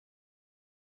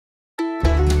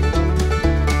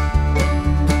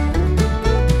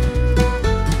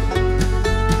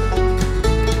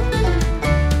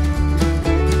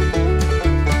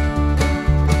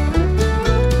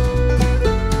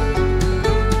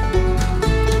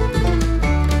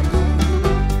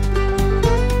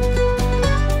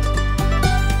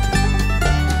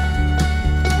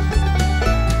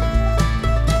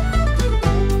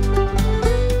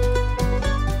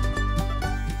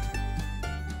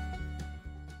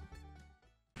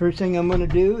First thing I'm going to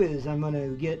do is I'm going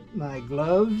to get my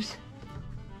gloves,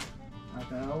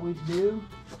 like I always do.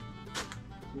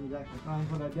 See if I can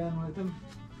find what I've done with them.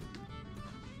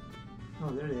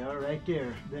 Oh, there they are right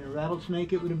there. Been a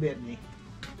rattlesnake, it would have bit me.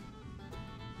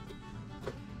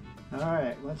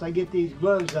 Alright, once I get these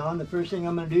gloves on, the first thing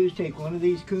I'm going to do is take one of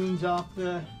these coons off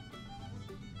the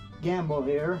gamble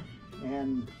here,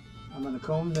 and I'm going to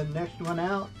comb the next one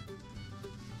out.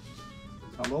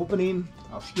 I'll open him,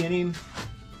 I'll skin him.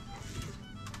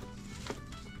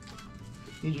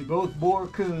 These are both boar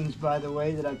coons, by the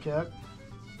way, that I took.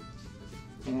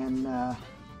 And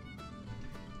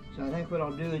so I think what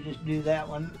I'll do is just do that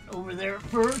one over there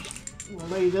first. We'll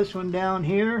lay this one down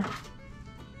here.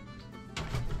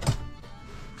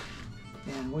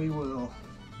 And we will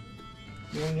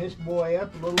bring this boy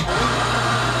up a little bit.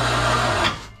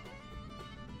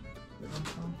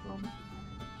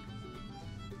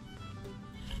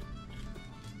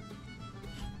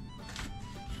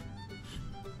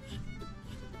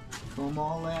 Comb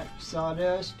all that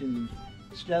sawdust and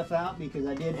stuff out, because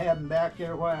I did have them back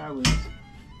there while I was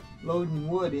loading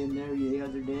wood in there the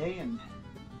other day. And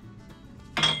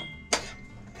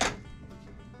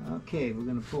okay, we're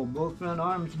going to pull both front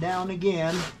arms down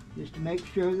again just to make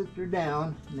sure that they're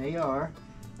down, and they are.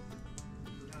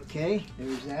 Okay,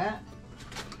 there's that.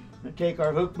 I'm going to take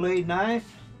our hook blade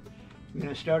knife. We're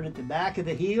going to start at the back of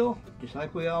the heel, just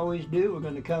like we always do. We're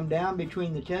going to come down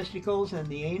between the testicles and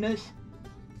the anus.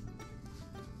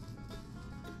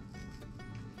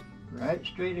 Right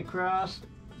straight across,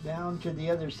 down to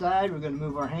the other side. We're going to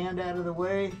move our hand out of the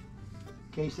way in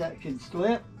case that should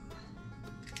slip.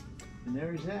 And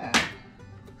there's that.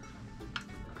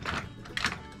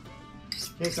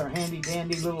 Take our handy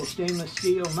dandy little stainless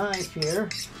steel knife here,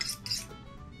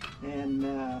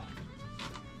 and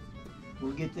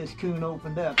we'll get this coon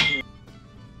opened up here.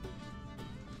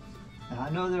 Now, I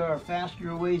know there are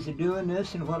faster ways of doing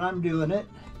this than what I'm doing it,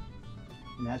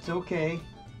 and that's okay.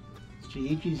 It's to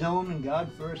each his own, and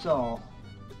God for us all.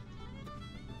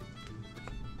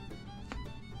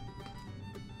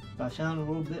 If I sound a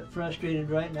little bit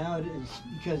frustrated right now, it is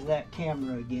because of that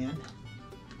camera again.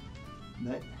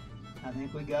 But I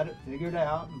think we got it figured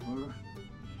out, and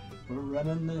we're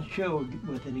running the show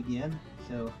with it again.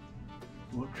 So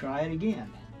we'll try it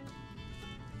again.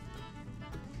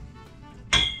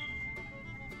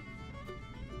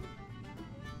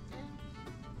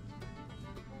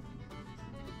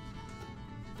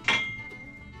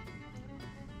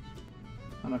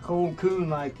 On a cold coon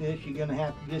like this, you're going to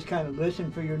have to just kind of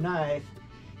listen for your knife.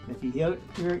 If you're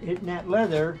hitting that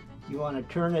leather, you want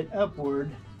to turn it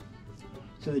upward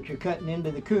so that you're cutting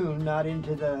into the coon, not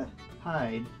into the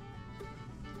hide.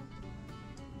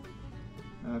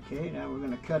 Okay, now we're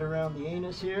going to cut around the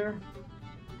anus here.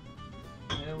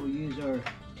 And we'll use our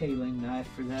tailing knife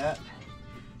for that.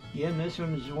 Again, this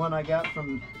one is the one I got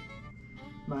from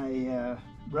my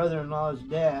brother-in-law's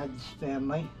dad's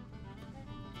family.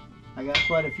 I got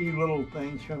quite a few little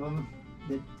things from him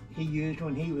that he used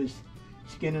when he was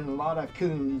skinning a lot of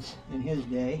coons in his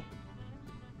day.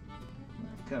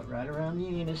 Cut right around the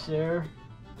anus there.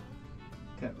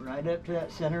 Cut right up to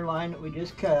that center line that we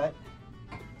just cut.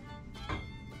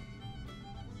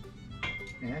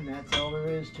 And that's all there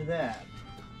is to that.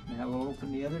 Now we'll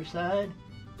open the other side.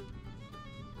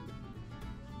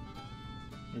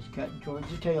 Just cutting towards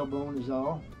the tailbone is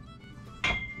all.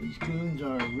 These coons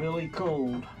are really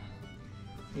cold.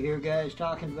 You hear guys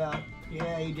talking about,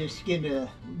 yeah, he just skinned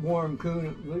a warm coon,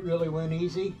 it really went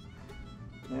easy.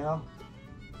 Well,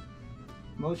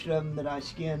 most of them that I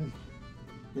skin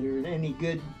that are in any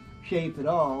good shape at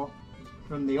all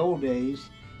from the old days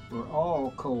were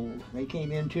all cold. They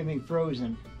came in to me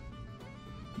frozen.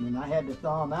 And then I had to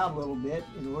thaw them out a little bit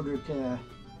in order to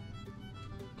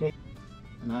take.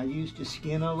 And I used to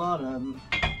skin a lot of them.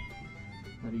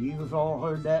 But you've all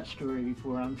heard that story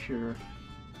before, I'm sure.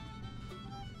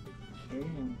 Okay,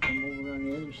 and come over on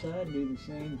the other side, do the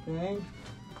same thing.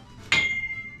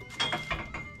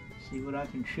 See what I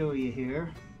can show you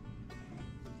here.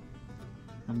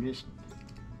 I'm just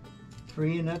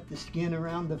freeing up the skin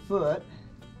around the foot.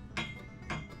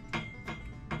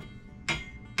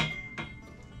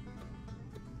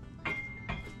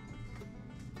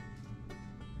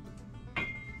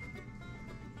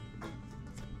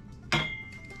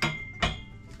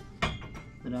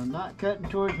 But I'm not cutting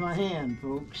towards my hand,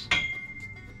 folks.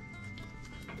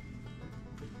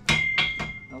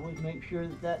 Always make sure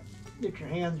that your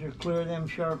hands are clear of them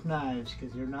sharp knives,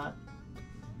 because they're not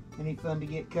any fun to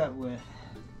get cut with.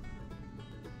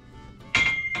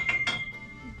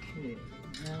 Okay,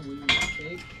 now we will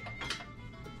take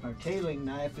our tailing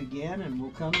knife again, and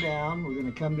we'll come down. We're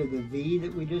going to come to the V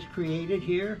that we just created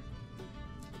here.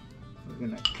 We're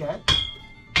going to cut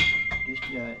just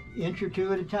an inch or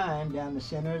two at a time down the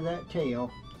center of that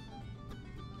tail.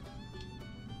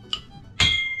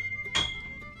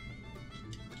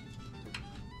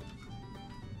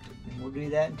 And we'll do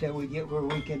that until we get where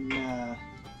we can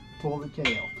pull the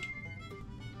tail.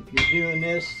 If you're doing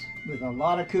this with a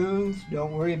lot of coons,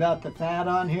 don't worry about the fat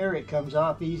on here. It comes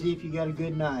off easy if you got a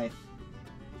good knife.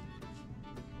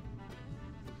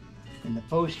 And the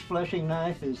post fleshing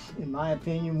knife is, in my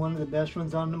opinion, one of the best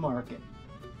ones on the market.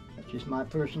 That's just my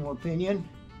personal opinion,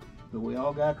 but we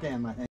all got them, I think.